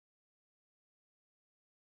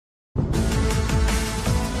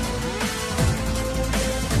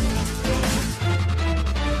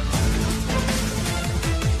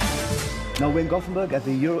we're in Gothenburg at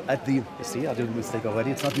the see, I did a mistake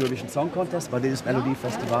already. It's not Eurovision Song Contest, but it is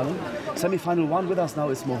Melodifestivalen. Semi-final one with us now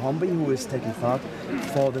is Mohombi, who is taking part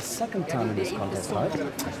for the second time in this contest, right?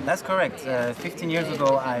 That's correct. 15 years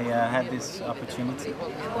ago, I had this opportunity.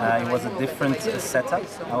 It was a different setup.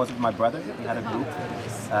 I was with my brother. We had a group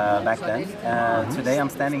back then. Today, I'm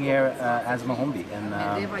standing here as Mohombi, and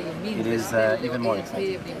it is even more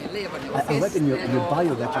exciting. I read in your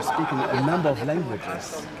bio that you're speaking a number of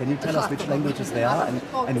languages. Can you tell us which languages they are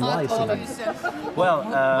and why so many? Well,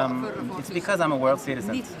 it's because I'm a world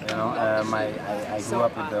citizen. You know, I grew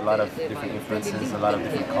up with a lot of different influences, a lot of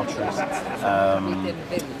different cultures.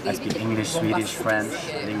 I speak English, Swedish, French,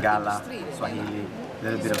 Lingala, Swahili, a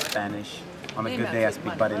little bit of Spanish. On a good day, I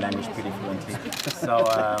speak body language pretty fluently. So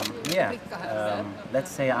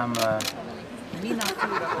let's say I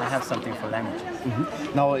have something for languages.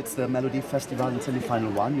 Now it's the Melodifestivalen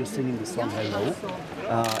semi-final one. You're singing the song Hello.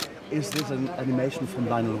 Is this an animation from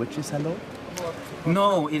Lionel Richie's Hello?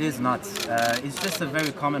 No, it is not. It's just a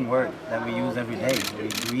very common word that we use every day. We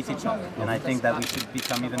greet each other, and I think that we should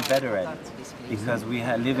become even better at it, because we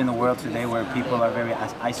live in a world today where people are very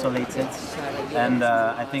isolated, and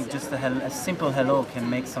I think just a simple hello can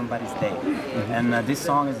make somebody's day. And this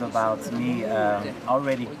song is about me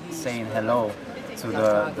already saying hello to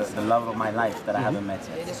the love of my life that I haven't met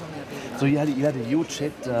yet. So you had a huge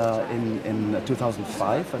hit in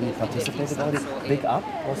 2005 and you participated on it. Big Up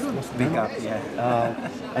was the Big name? Up,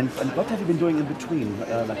 yeah. And what have you been doing in between,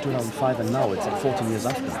 like 2005 and now? It's like 14 years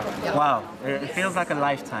after. Wow, it feels like a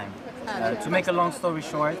lifetime. To make a long story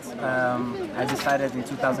short, I decided in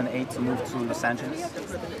 2008 to move to Los Angeles,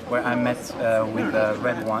 where I met with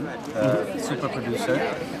Red One, the super producer.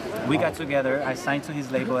 We got together. I signed to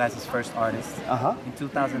his label as his first artist. In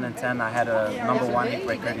 2010, I had a #1 hit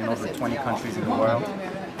record in over 20 countries in the world,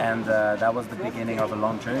 and that was the beginning of a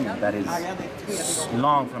long journey that is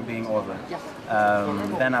long from being over.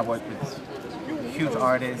 Then I worked with huge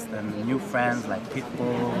artists and new friends like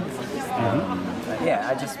Pitbull. Yeah,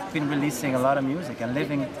 I just been releasing a lot of music and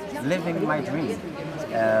living my dream.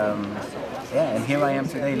 Yeah, and here I am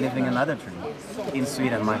today living another dream in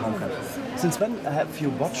Sweden, my home country. Since when have you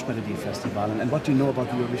watched Melodifestivalen, and what do you know about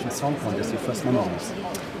the Eurovision Song Contest, your first memories?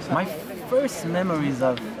 My first memories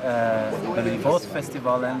of both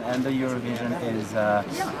Festivalen and the Eurovision is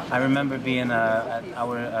I remember being at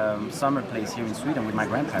our summer place here in Sweden with my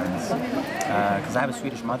grandparents, because I have a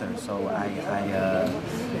Swedish mother, so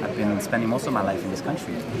I've been spending most of my life in this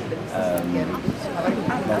country.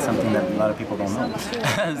 That's something that a lot of people don't know.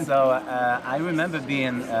 So I remember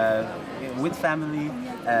being with family,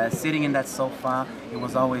 sitting in that sofa. It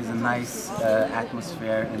was always a nice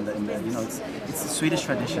atmosphere. You know, it's a Swedish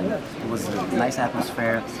tradition. It was a nice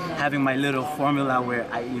atmosphere. Having my little formula where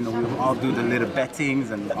we would all do the little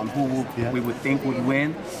bettings and on who we would think would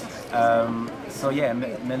win. So yeah,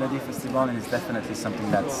 Melodifestivalen is definitely something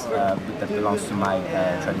that belongs to my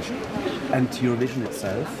tradition. And Eurovision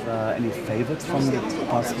itself, any favorites from the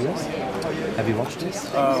past years? Have you watched this?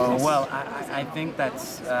 Well, I think that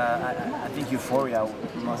I think Euphoria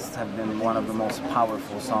must have been one of the most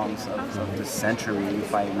powerful songs of the century,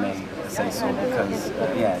 if I may say so, because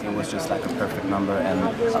yeah, it was just like a perfect number, and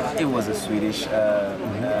it was a Swedish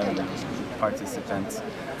participant.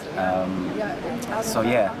 So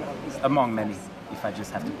yeah, among many, if I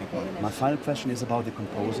just have to pick one. My final question is about the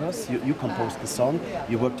composers. You composed the song.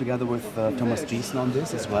 You worked together with Thomas Giesen on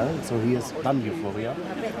this as well, so he has done Euphoria.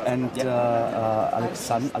 And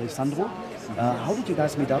Alessandro, how did you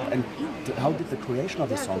guys meet up, and how did the creation of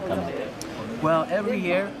the song come up? Well, every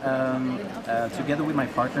year, together with my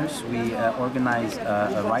partners, we organize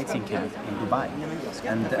a writing camp in Dubai.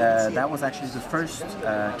 And that was actually the first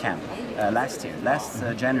camp last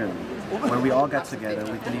January, where we all got together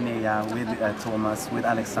with Linnea, with Thomas, with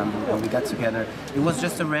Alexander, and we got together. It was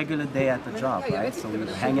just a regular day at the job, right? So we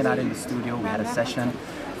were hanging out in the studio, we had a session,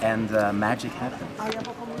 and magic happened.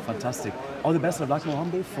 Fantastic. All the best of luck,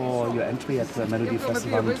 Mohombi, for your entry at the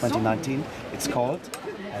Melodifestivalen 2019. It's called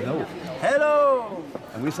Hello. Hello!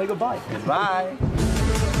 And we say goodbye. Goodbye.